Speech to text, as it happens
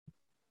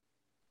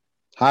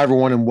Hi,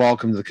 everyone, and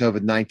welcome to the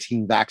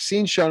COVID-19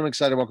 vaccine show. I'm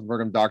excited to welcome the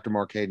program Dr.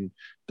 Mark Hayden.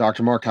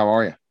 Dr. Mark, how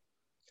are you?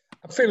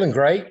 I'm feeling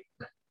great.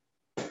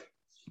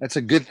 That's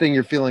a good thing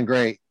you're feeling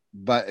great.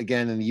 But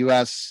again, in the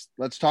U.S.,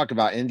 let's talk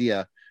about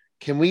India.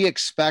 Can we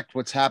expect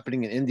what's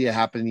happening in India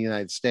happen in the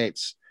United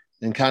States?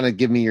 And kind of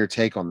give me your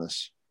take on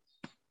this.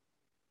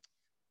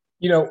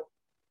 You know,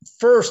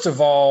 first of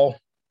all,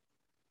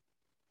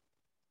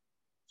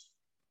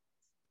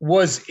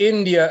 was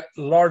India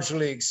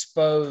largely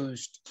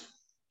exposed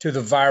to the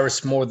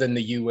virus more than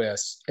the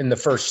U.S. in the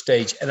first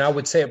stage? And I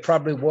would say it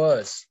probably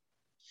was.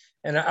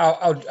 And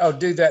I'll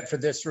do that for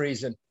this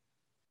reason.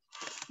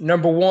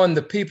 Number one,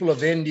 the people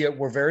of India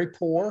were very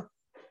poor.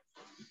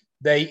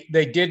 They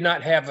did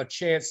not have a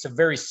chance to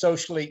very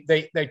socially.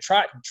 They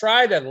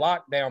tried a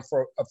lockdown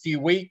for a few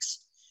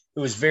weeks.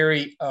 It was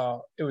very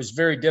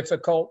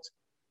difficult.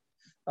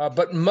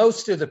 But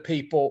most of the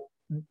people,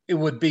 it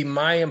would be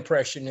my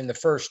impression in the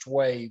first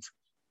wave,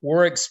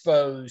 were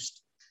exposed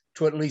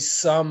to at least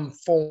some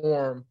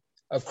form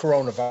of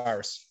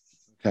coronavirus,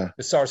 the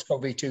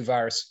SARS-CoV-2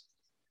 virus.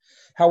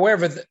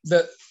 However,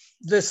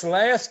 this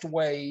last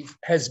wave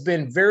has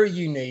been very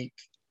unique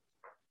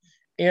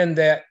in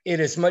that it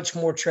is much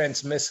more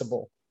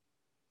transmissible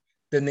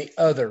than the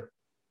other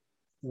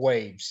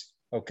waves,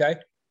 okay?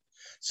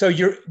 So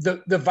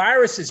the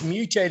virus is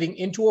mutating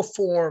into a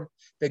form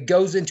that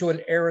goes into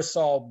an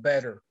aerosol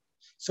better.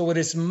 So it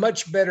is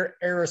much better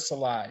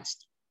aerosolized.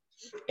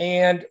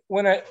 And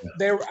when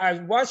I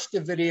watched a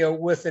video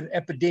with an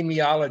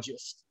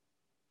epidemiologist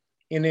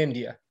in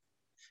India,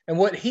 and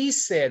what he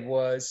said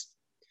was,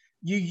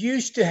 you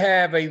used to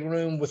have a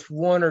room with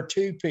one or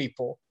two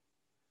people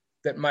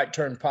that might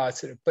turn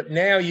positive, but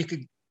now you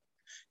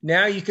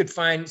could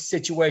find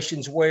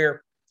situations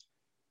where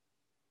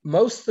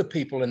most of the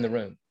people in the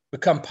room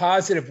become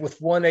positive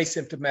with one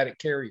asymptomatic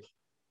carrier.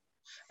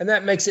 And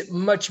that makes it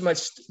much,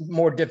 much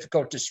more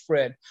difficult to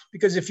spread,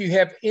 because if you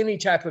have any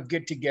type of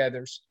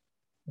get-togethers,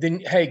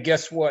 then, hey,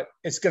 guess what?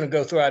 It's going to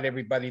go throughout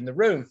everybody in the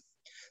room.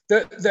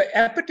 The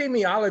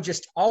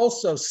epidemiologist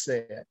also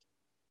said,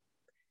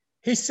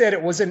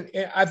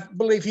 I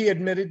believe he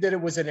admitted that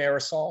it was an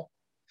aerosol,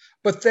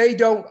 but they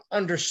don't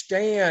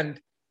understand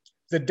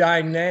the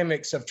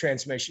dynamics of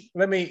transmission.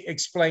 Let me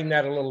explain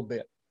that a little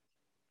bit.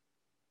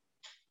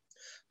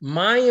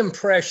 My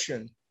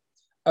impression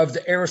of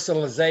the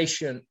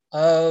aerosolization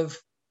of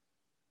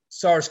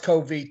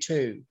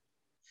SARS-CoV-2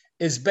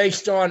 is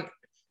based on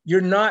you're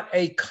not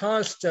a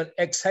constant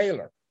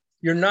exhaler.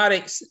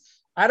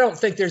 I don't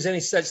think there's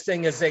any such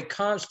thing as a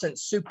constant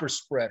super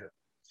spreader.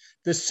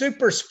 The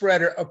super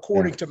spreader,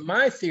 according to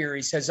my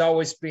theories, has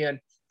always been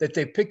that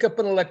they pick up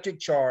an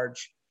electric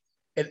charge.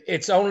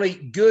 It's only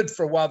good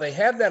for while they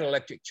have that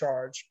electric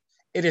charge.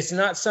 It is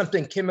not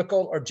something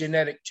chemical or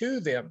genetic to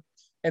them.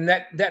 And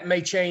that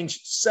may change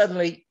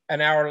suddenly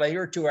an hour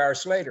later, 2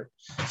 hours later.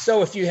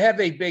 So if you have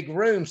a big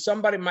room,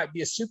 somebody might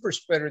be a super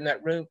spreader in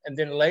that room. And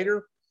then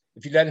later,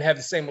 if he doesn't have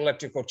the same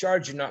electrical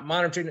charge, you're not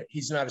monitoring it,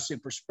 he's not a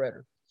super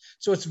spreader.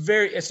 So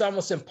it's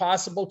almost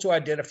impossible to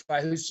identify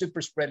who's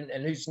super spreading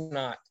and who's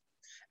not.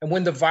 And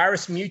when the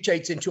virus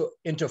mutates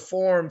into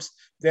forms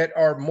that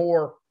are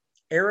more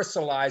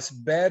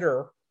aerosolized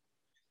better,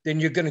 then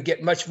you're going to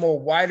get much more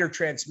wider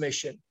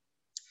transmission.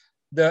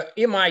 The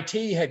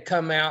MIT had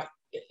come out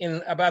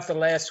in about the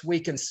last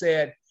week and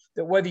said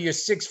that whether you're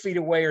 6 feet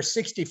away or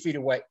 60 feet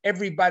away,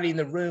 everybody in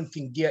the room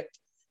can get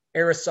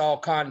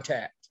aerosol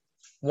contact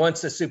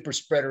once a super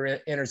spreader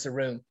enters the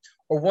room,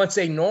 or once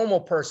a normal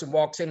person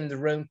walks in the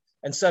room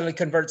and suddenly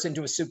converts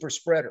into a super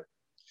spreader.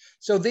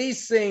 So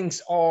these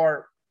things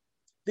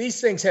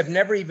have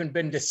never even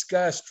been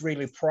discussed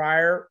really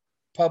prior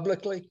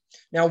publicly.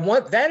 Now,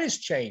 that is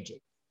changing.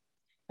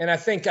 And I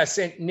think I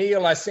sent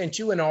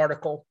you an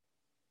article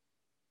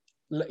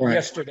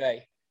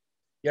yesterday,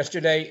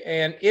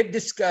 and it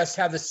discussed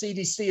how the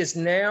CDC is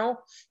now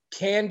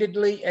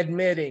candidly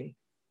admitting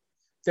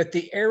that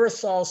the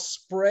aerosol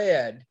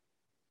spread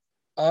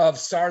of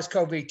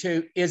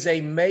SARS-CoV-2 is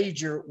a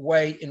major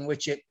way in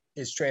which it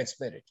is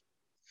transmitted.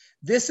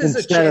 This is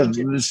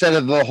instead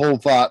of the whole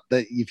thought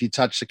that if you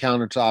touch the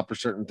countertop or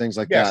certain things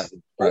like that,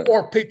 right.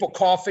 or people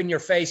cough in your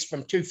face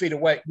from 2 feet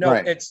away. No,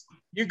 right.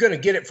 You're going to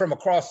get it from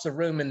across the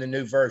room in the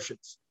new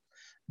versions.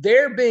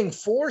 They're being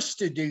forced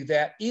to do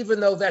that, even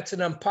though that's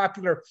an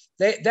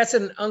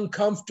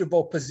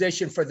uncomfortable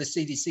position for the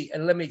CDC.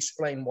 And let me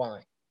explain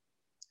why.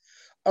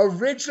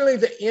 Originally,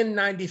 the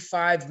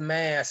N95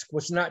 mask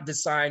was not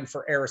designed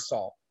for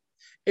aerosol.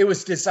 It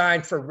was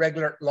designed for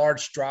regular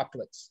large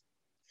droplets.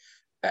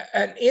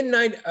 An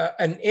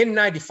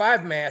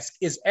N95 mask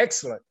is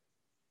excellent,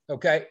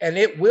 okay? And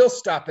it will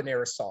stop an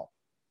aerosol.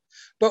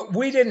 But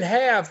we didn't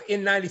have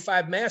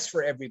N95 masks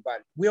for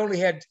everybody. We only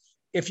had,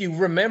 if you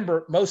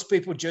remember, most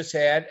people just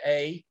had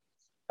a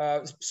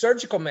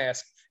surgical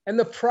mask. And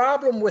the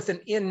problem with an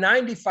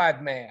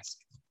N95 mask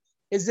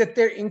is that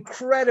they're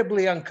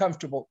incredibly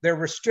uncomfortable. They're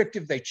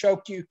restrictive, they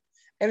choke you,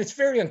 and it's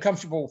very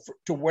uncomfortable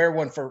to wear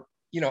one for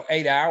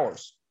 8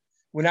 hours.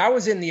 When I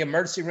was in the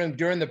emergency room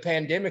during the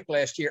pandemic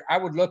last year, I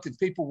would look and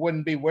people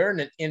wouldn't be wearing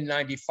an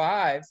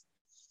N95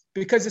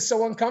 because it's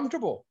so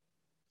uncomfortable.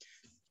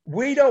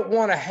 We don't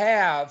want to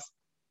have,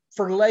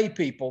 for lay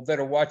people that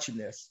are watching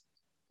this,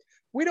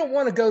 we don't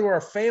want to go to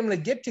our family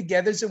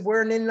get-togethers and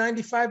wear an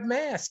N95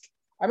 mask.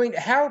 I mean,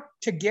 how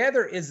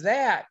together is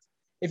that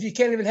if you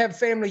can't even have a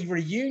family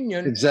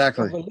reunion,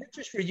 exactly, a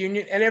religious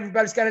reunion, and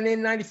everybody's got an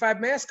N95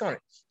 mask on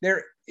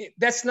it?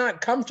 That's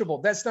not comfortable.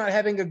 That's not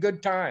having a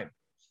good time.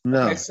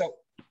 No. Okay,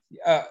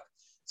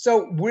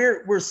 so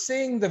we're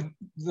seeing the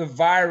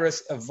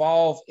virus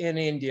evolve in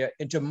India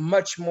into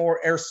much more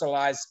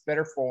aerosolized,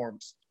 better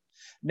forms.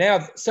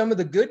 Now, some of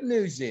the good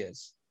news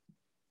is,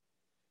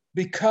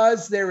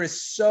 because there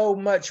is so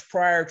much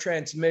prior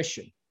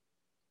transmission,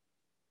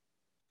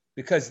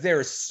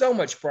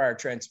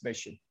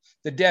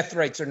 the death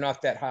rates are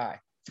not that high.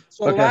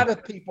 So a lot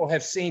of people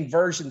have seen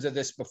versions of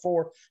this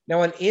before.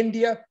 Now in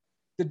India,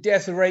 the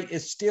death rate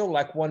is still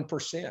like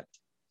 1%.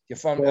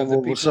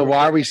 So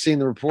why are we seeing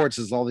the reports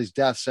as all these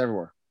deaths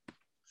everywhere?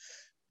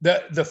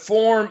 The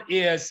form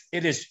is,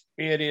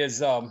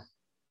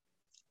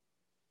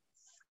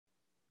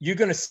 you're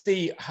going to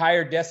see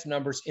higher death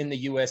numbers in the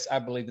U.S., I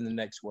believe, in the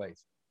next wave.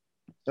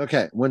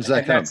 Okay. When's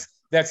that come?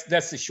 That's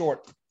the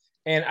short.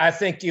 And I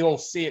think you'll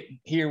see it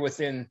here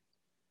within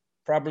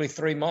probably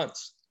 3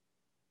 months,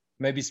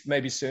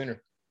 maybe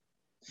sooner.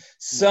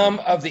 Some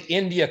of the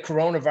India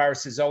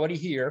coronavirus is already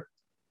here.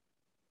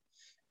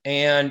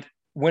 And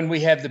when we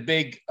have the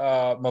big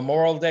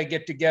Memorial Day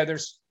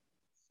get-togethers,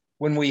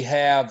 when we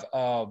have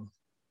all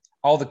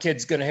the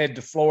kids going to head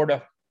to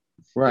Florida,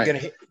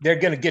 right? They're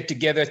going to get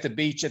together at the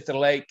beach, at the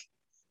lake.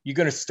 You're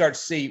going to start to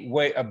see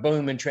a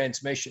boom in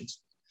transmissions.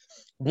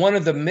 One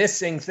of the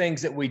missing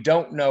things that we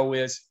don't know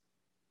is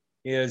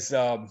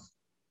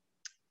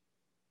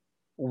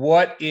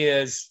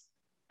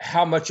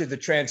how much of the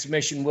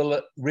transmission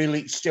will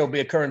really still be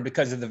occurring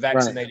because of the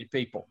vaccinated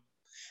people.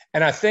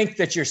 And I think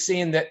that you're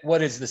seeing that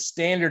what is the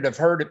standard of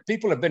herd.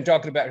 People have been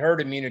talking about herd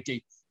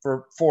immunity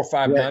for 4 or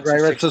 5 months.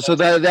 Right. So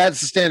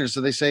that's the standard.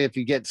 So they say if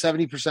you get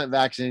 70%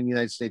 vaccinated in the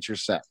United States, you're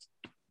set.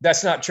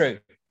 That's not true,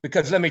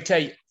 because let me tell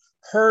you,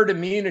 herd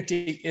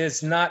immunity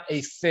is not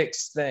a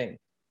fixed thing.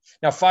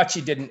 Now,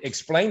 Fauci didn't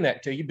explain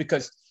that to you,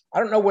 because I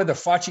don't know whether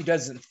Fauci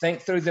doesn't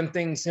think through them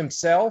things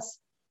himself,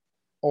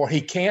 or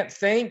he can't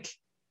think,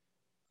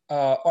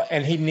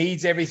 and he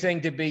needs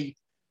everything to be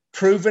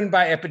proven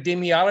by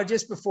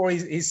epidemiologists before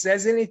he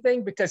says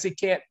anything, because he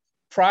can't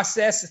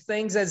process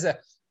things as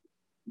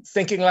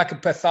thinking like a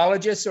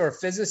pathologist or a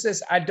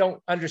physicist. I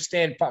don't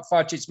understand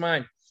Fauci's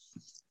mind.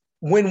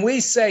 When we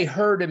say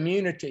herd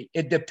immunity,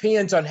 it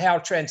depends on how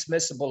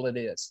transmissible it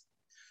is.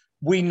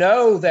 We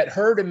know that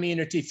herd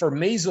immunity for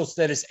measles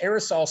that is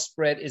aerosol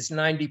spread is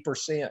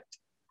 90%.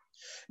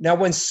 Now,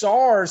 when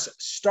SARS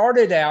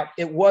started out,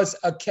 it was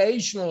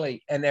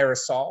occasionally an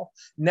aerosol.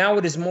 Now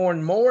it is more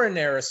and more an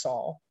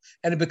aerosol,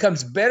 and it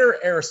becomes better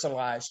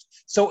aerosolized.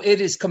 So it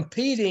is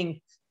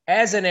competing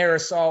as an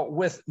aerosol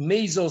with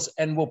measles,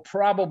 and will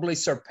probably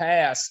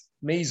surpass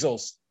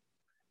measles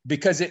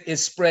because it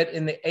is spread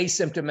in the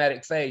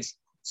asymptomatic phase.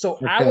 So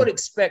I would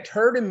expect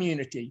herd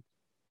immunity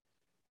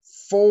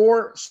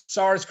for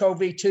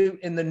SARS-CoV-2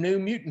 in the new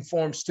mutant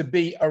forms to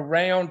be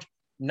around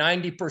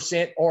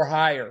 90% or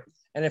higher.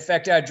 And in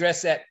fact, I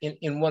addressed that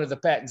in one of the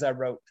patents I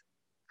wrote.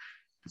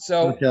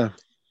 So,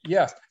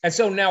 yeah. And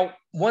so now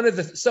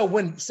so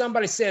when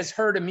somebody says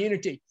herd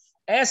immunity,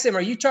 ask them,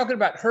 are you talking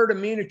about herd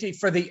immunity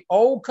for the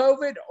old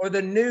COVID or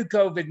the new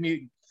COVID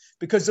mutant?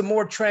 Because the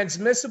more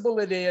transmissible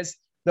it is,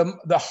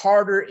 the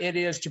harder it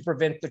is to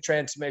prevent the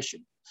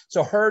transmission.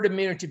 So herd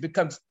immunity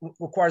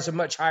requires a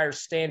much higher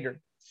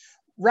standard.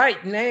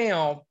 Right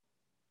now,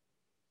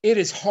 it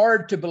is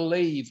hard to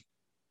believe,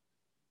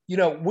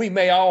 we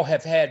may all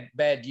have had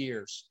bad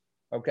years.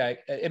 Okay.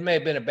 It may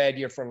have been a bad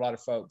year for a lot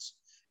of folks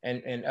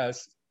and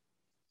us,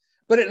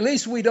 but at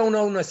least we don't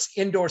own an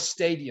indoor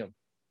stadium.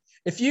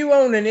 If you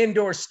own an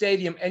indoor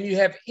stadium and you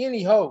have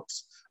any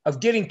hopes of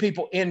getting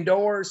people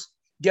indoors,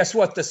 guess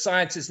what? The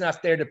science is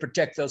not there to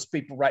protect those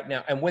people right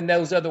now. And when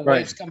those other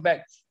waves come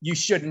back, you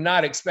should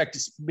not expect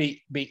to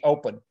be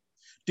open.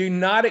 Do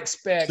not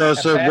expect. So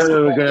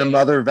we're going to have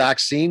other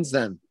vaccines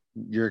then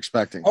you're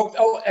expecting.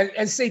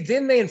 And see,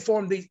 then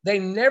they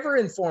never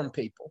inform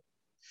people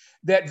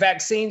that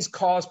vaccines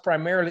cause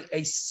primarily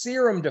a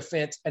serum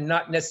defense and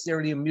not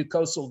necessarily a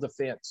mucosal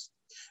defense.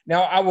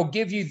 Now, I will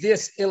give you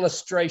this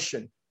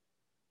illustration.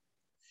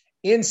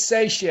 In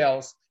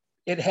Seychelles,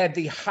 it had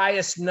the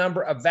highest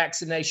number of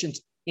vaccinations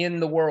in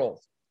the world.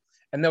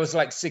 And that was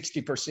like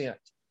 60%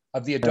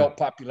 of the adult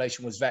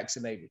population was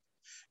vaccinated.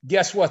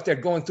 Guess what? They're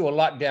going through a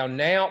lockdown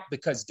now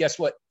because guess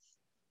what?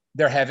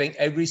 They're having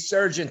a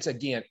resurgence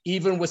again,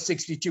 even with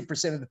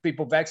 62% of the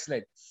people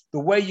vaccinated. The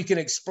way you can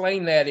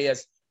explain that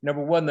is,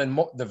 number one,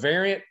 the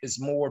variant is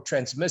more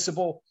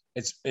transmissible.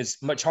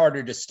 It's much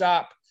harder to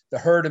stop. The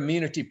herd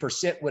immunity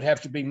percent would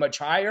have to be much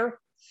higher.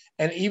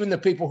 And even the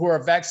people who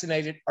are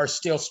vaccinated are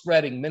still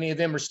spreading. Many of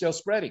them are still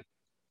spreading.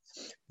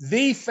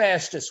 The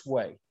fastest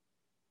way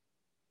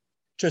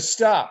to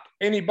stop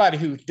anybody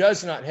who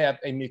does not have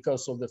a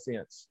mucosal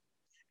defense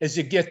is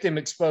to get them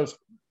exposed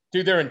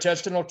through their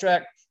intestinal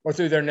tract or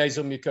through their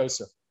nasal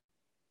mucosa.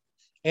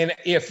 And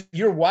if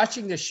you're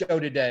watching this show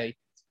today,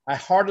 I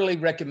heartily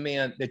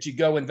recommend that you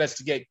go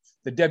investigate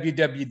the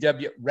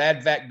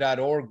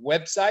www.radvac.org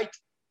website.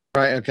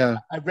 Right. Okay.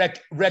 I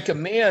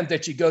recommend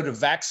that you go to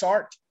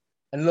Vaxart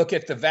and look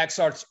at the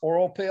Vaxart's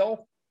oral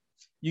pill.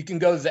 You can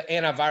go to the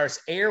Antivirus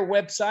Air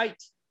website,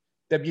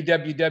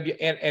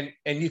 www,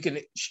 and you can,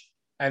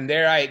 and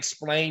there I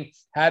explain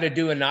how to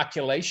do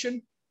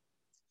inoculation.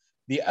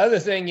 The other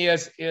thing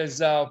is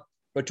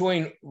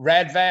between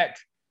Radvac,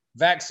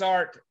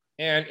 Vaxart,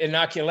 and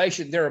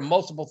inoculation, there are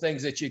multiple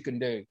things that you can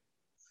do.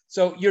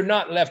 So you're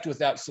not left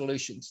without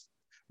solutions.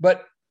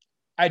 But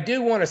I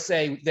do want to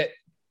say that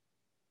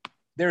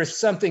there is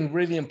something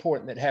really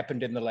important that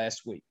happened in the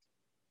last week.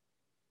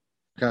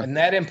 Okay. And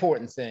that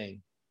important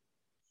thing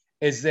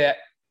is that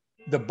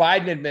the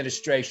Biden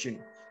administration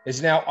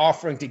is now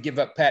offering to give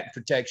up patent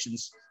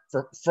protections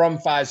from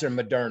Pfizer and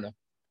Moderna.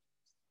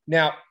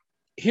 Now,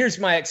 here's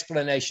my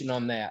explanation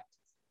on that.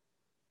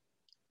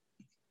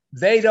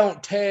 They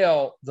don't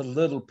tell the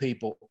little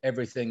people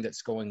everything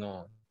that's going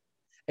on.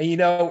 And, you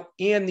know,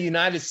 in the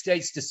United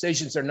States,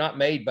 decisions are not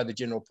made by the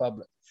general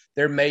public.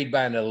 They're made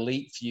by an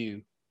elite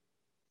few.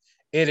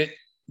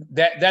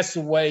 That's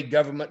the way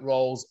government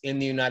rolls in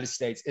the United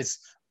States.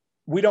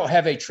 We don't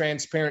have a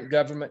transparent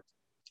government.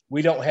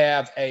 We don't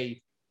have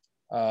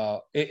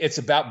it's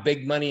about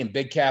big money and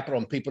big capital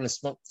and people in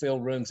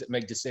smoke-filled rooms that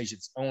make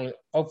decisions.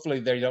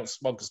 Hopefully they don't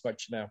smoke as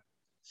much now.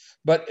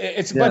 But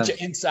it's a bunch of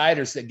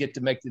insiders that get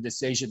to make the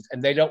decisions,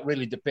 and they don't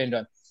really depend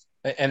on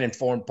an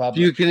informed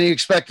public. Can you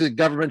expect a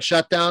government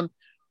shutdown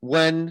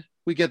when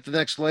we get the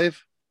next wave?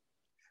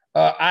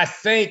 I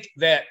think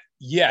that,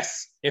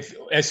 yes,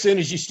 as soon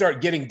as you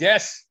start getting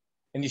deaths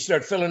and you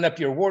start filling up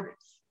your ward.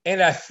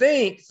 And I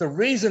think the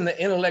reason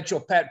the intellectual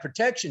patent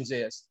protections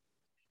is,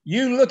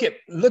 you look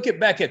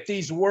back at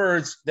these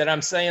words that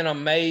I'm saying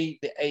on May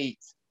the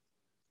 8th.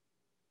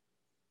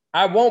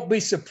 I won't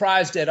be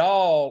surprised at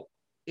all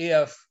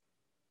if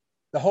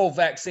the whole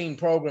vaccine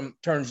program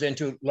turns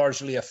into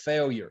largely a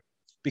failure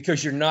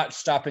because you're not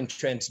stopping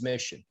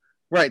transmission.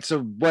 Right.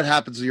 So what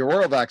happens to your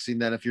oral vaccine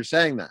then if you're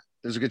saying that?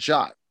 There's a good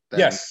shot. Then.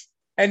 Yes.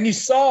 And you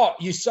saw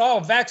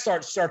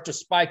Vaxart start to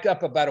spike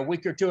up about a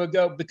week or two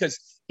ago because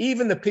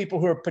even the people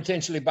who are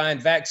potentially buying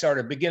Vaxart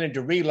are beginning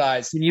to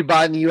realize. Can you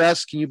buy in the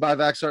U.S.? Can you buy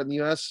Vaxart in the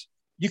U.S.?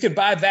 You can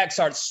buy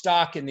Vaxart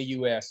stock in the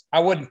U.S. I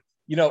wouldn't,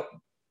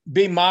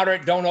 be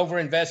moderate. Don't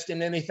overinvest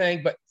in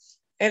anything. But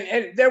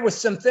and there was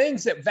some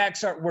things that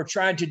Vaxart were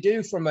trying to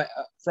do from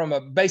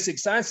a basic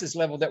sciences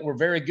level that were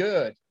very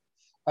good.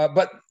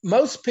 But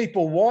most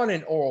people want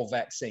an oral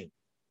vaccine.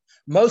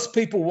 Most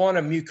people want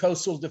a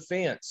mucosal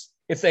defense.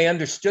 If they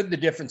understood the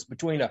difference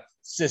between a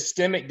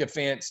systemic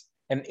defense,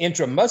 an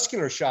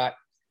intramuscular shot,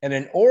 and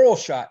an oral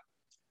shot,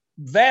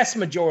 vast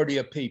majority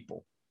of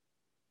people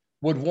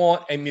would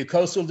want a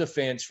mucosal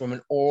defense from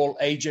an oral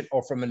agent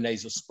or from a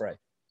nasal spray,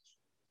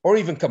 or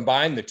even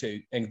combine the two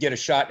and get a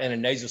shot and a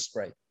nasal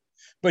spray.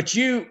 But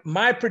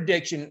my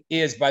prediction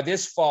is by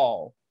this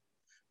fall,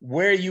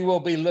 where you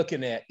will be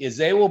looking at is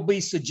they will be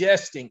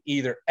suggesting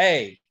either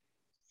A,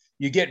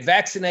 you get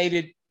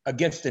vaccinated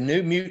against a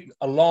new mutant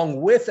along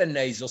with a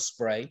nasal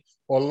spray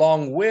or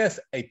along with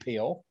a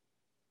pill,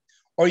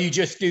 or you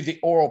just do the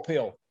oral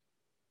pill.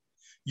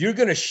 You're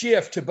going to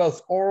shift to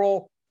both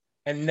oral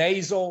and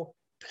nasal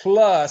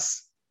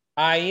plus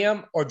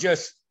IM or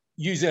just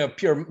using a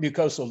pure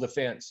mucosal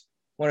defense,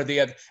 one or the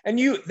other. And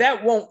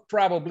that won't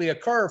probably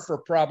occur for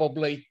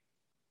probably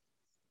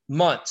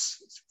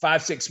months,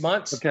 5-6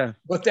 months. Okay.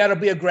 But that'll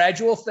be a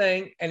gradual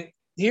thing. And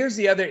here's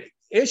the other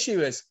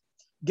issue is,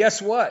 guess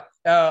what?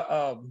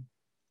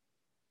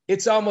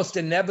 It's almost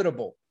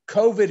inevitable.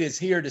 COVID is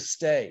here to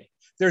stay.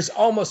 There's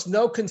almost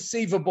no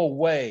conceivable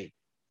way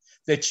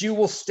that you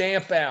will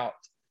stamp out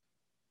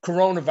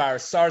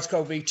coronavirus,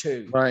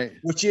 SARS-CoV-2, right,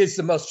 which is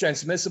the most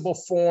transmissible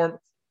form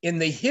in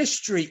the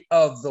history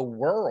of the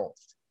world.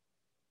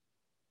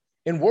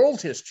 In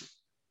world history.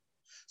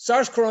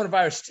 SARS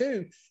coronavirus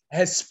 2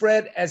 has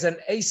spread as an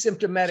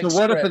asymptomatic So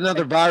what spread. if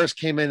another virus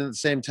came in at the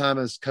same time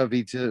as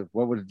COVID-2?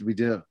 What would we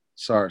do?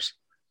 SARS.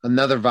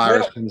 Another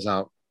virus comes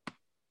out.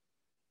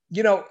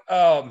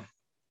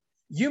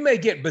 You may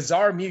get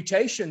bizarre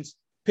mutations.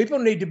 People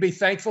need to be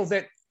thankful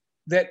that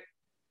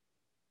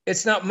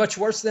it's not much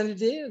worse than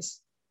it is.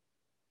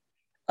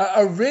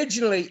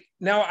 Originally,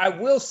 now I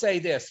will say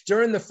this,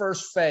 during the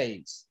first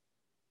phase,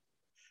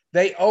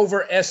 they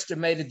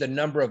overestimated the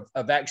number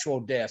of actual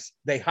deaths.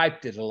 They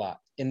hyped it a lot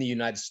in the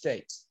United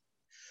States.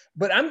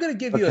 But I'm going to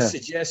give you a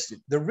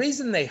suggestion. The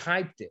reason they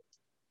hyped it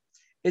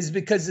is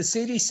because the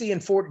CDC in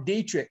Fort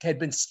Detrick had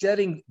been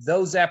studying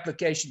those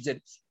applications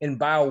in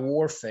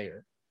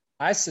biowarfare,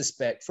 I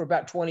suspect, for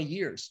about 20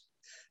 years.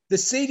 The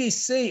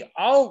CDC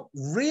all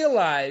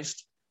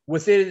realized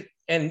with it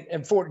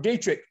and Fort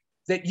Detrick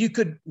that you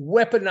could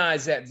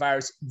weaponize that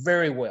virus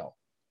very well.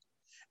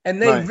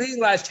 And they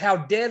realized how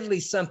deadly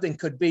something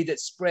could be that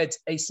spreads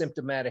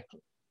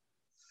asymptomatically.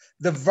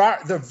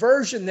 the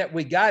version that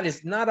we got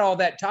is not all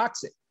that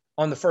toxic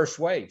on the first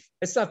wave.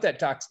 It's not that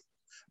toxic,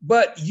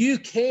 but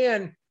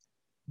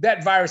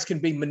that virus can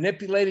be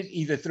manipulated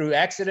either through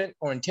accident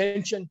or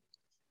intention,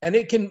 and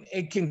it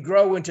can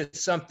grow into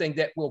something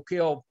that will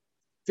kill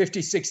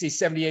 50, 60,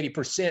 70,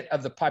 80%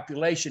 of the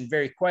population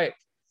very quick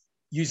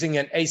using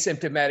an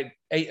asymptomatic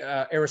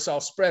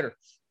aerosol spreader.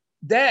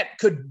 That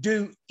could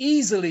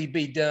easily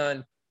be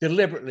done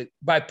deliberately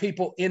by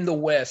people in the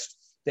West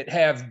that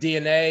have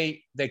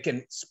DNA that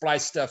can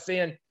splice stuff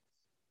in.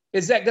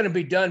 Is that going to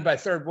be done by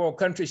third world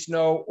countries?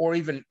 No, or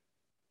even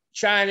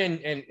China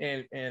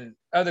and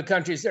other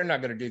countries? They're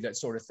not going to do that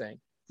sort of thing.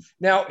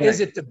 Now, is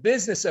it the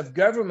business of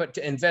government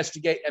to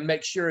investigate and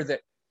make sure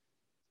that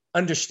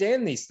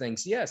understand these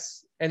things?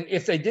 Yes. And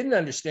if they didn't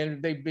understand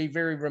it, they'd be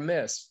very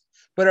remiss.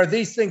 But are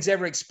these things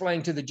ever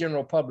explained to the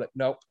general public?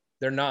 Nope,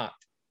 they're not.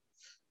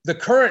 The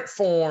current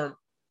form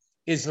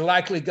is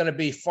likely going to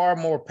be far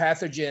more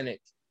pathogenic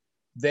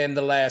than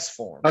the last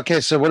form. Okay,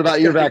 so what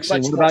about your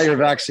vaccine? What about your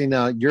vaccine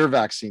now? Your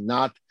vaccine,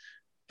 not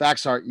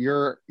Vaxart,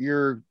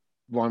 your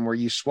one where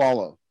you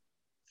swallow.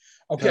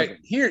 Okay,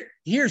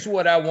 here's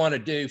what I want to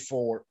do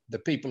for the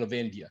people of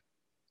India.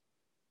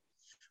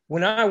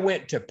 When I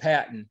went to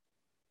patent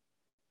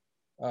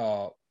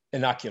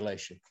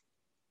inoculation,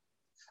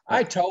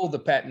 I told the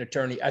patent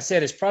attorney, I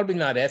said, it's probably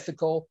not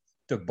ethical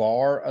to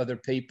bar other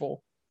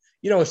people.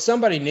 If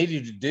somebody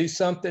needed to do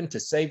something to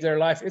save their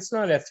life, it's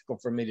not ethical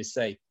for me to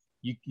say,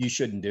 you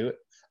shouldn't do it.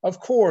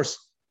 Of course,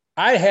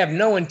 I have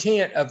no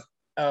intent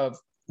of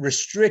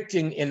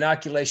restricting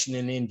inoculation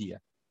in India.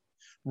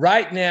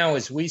 Right now,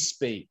 as we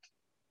speak,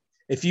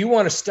 if you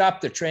want to stop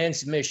the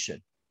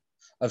transmission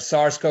of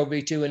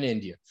SARS-CoV-2 in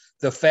India,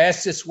 the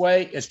fastest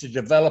way is to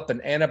develop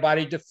an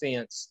antibody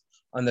defense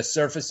on the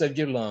surface of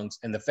your lungs.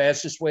 And the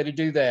fastest way to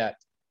do that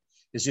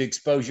is to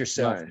expose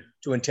yourself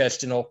to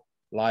intestinal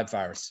live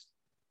virus.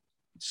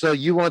 So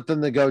you want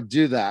them to go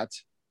do that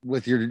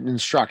with your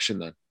instruction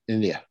then,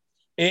 India?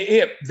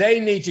 If they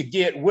need to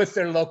get with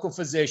their local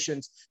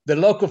physicians, the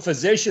local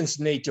physicians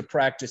need to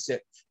practice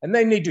it, and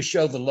they need to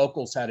show the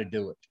locals how to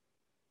do it.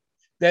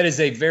 That is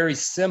a very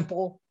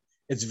simple,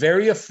 it's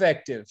very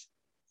effective,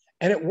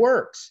 and it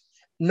works.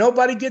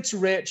 Nobody gets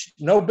rich,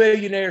 no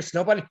billionaires,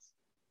 nobody.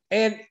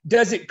 And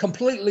does it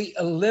completely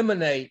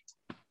eliminate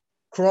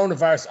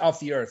coronavirus off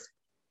the earth?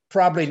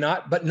 Probably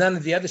not, but none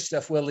of the other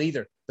stuff will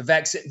either.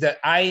 The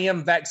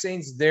IM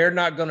vaccines, they're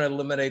not going to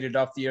eliminate it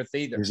off the earth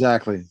either.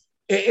 Exactly.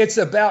 It's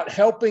about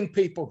helping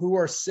people who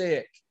are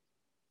sick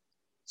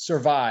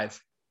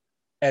survive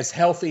as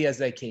healthy as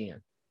they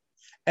can.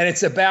 And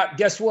it's about,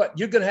 guess what?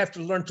 You're going to have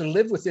to learn to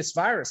live with this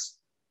virus.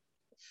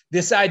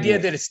 This idea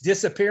that it's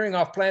disappearing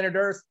off planet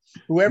Earth,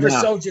 whoever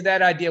sold you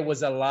that idea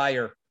was a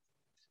liar.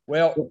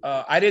 Well,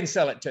 I didn't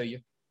sell it to you.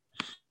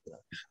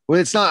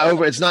 Well, it's not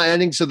over. It's not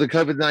ending. So the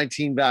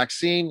COVID-19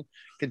 vaccine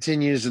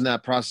continues in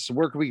that process. So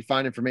where can we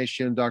find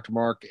information, Dr.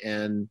 Mark,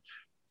 and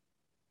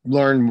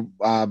learn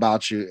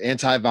about you?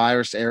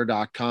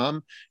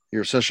 Antivirusair.com,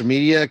 your social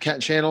media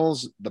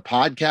channels, the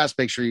podcast.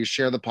 Make sure you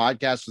share the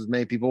podcast with as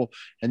many people.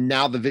 And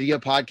now the video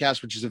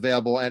podcast, which is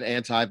available at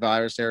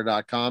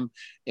antivirusair.com,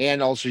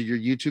 and also your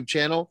YouTube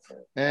channel.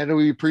 And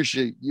we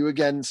appreciate you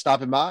again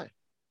stopping by.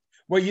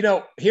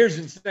 Well, here's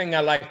the thing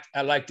I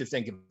like to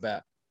think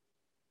about.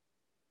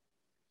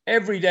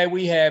 Every day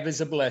we have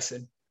is a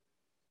blessing.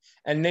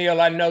 And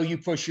Neil, I know you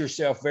push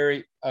yourself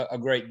a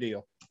great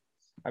deal.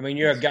 I mean,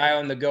 you're a guy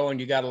on the go and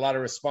you got a lot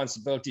of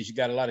responsibilities. You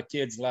got a lot of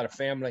kids, a lot of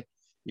family.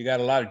 You got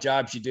a lot of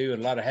jobs you do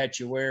and a lot of hats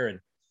you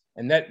wear.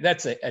 And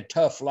that's a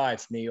tough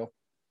life, Neil.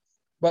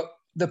 But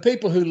the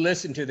people who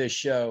listen to this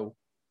show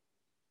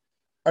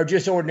are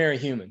just ordinary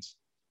humans.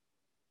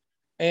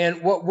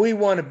 And what we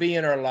want to be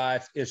in our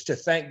life is to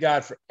thank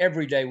God for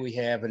every day we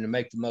have and to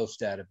make the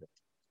most out of it.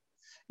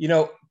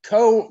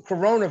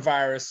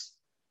 Coronavirus,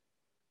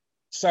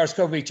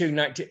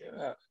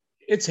 SARS-CoV-2,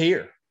 it's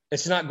here.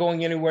 It's not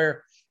going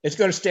anywhere. It's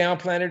going to stay on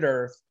planet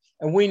Earth.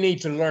 And we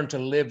need to learn to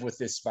live with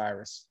this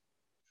virus.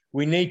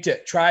 We need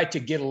to try to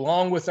get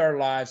along with our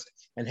lives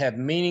and have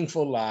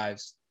meaningful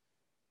lives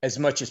as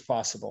much as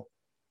possible.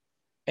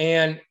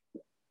 And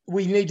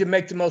we need to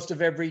make the most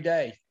of every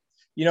day.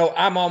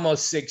 I'm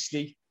almost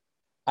 60.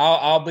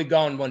 I'll be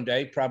gone one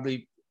day,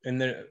 probably in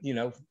the,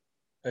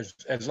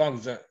 as long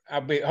as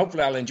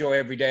hopefully I'll enjoy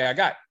every day I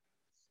got.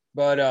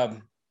 But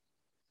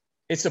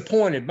it's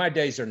appointed. My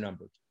days are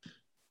numbered.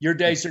 Your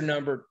days are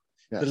numbered.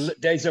 Yes. The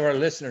days of our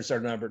listeners are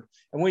numbered.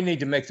 And we need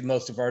to make the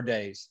most of our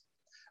days.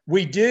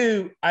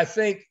 I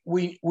think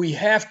we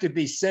have to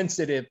be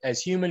sensitive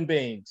as human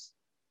beings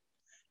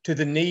to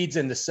the needs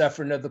and the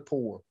suffering of the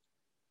poor.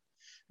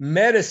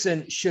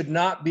 Medicine should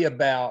not be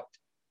about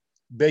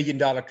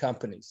billion-dollar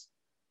companies.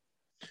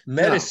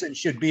 Medicine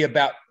should be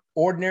about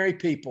ordinary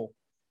people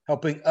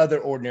helping other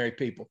ordinary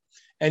people.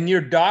 And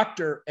your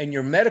doctor and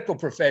your medical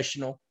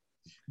professional,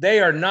 they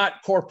are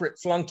not corporate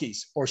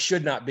flunkies or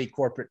should not be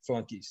corporate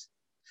flunkies.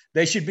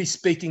 They should be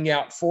speaking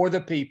out for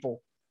the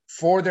people,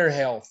 for their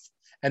health.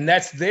 And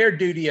that's their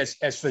duty as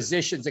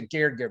physicians and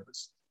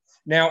caregivers.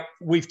 Now,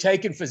 we've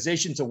taken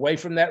physicians away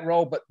from that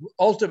role, but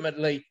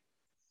ultimately,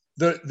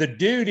 the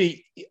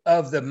duty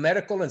of the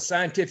medical and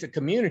scientific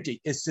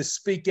community is to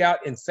speak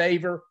out in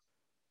favor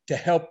to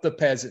help the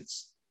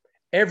peasants.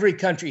 Every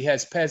country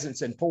has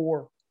peasants and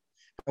poor,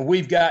 and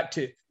we've got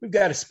to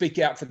speak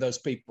out for those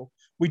people.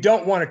 We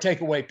don't want to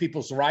take away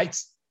people's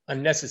rights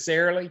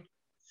unnecessarily.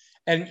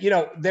 And,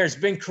 there's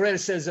been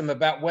criticism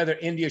about whether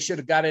India should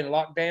have got in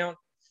lockdown.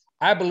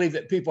 I believe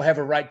that people have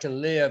a right to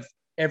live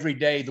every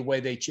day the way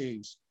they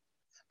choose.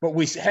 But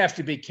we have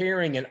to be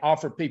caring and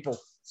offer people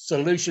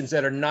solutions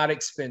that are not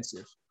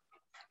expensive.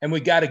 And we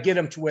got to get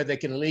them to where they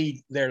can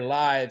lead their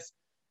lives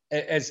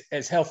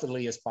as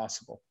healthily as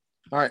possible.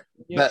 All right.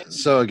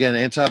 So again,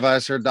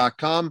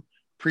 antivirusher.com.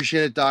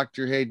 Appreciate it,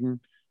 Dr.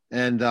 Hayden.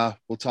 And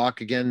we'll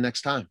talk again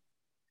next time.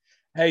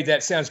 Hey,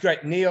 that sounds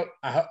great. Neil,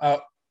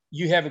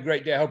 you have a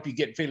great day. I hope you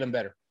get feeling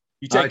better.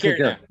 You take care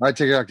now. All right,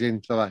 take care, Dr.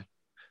 Hayden. Bye-bye.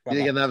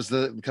 Again, that was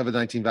the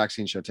COVID-19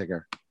 vaccine show. Take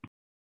care.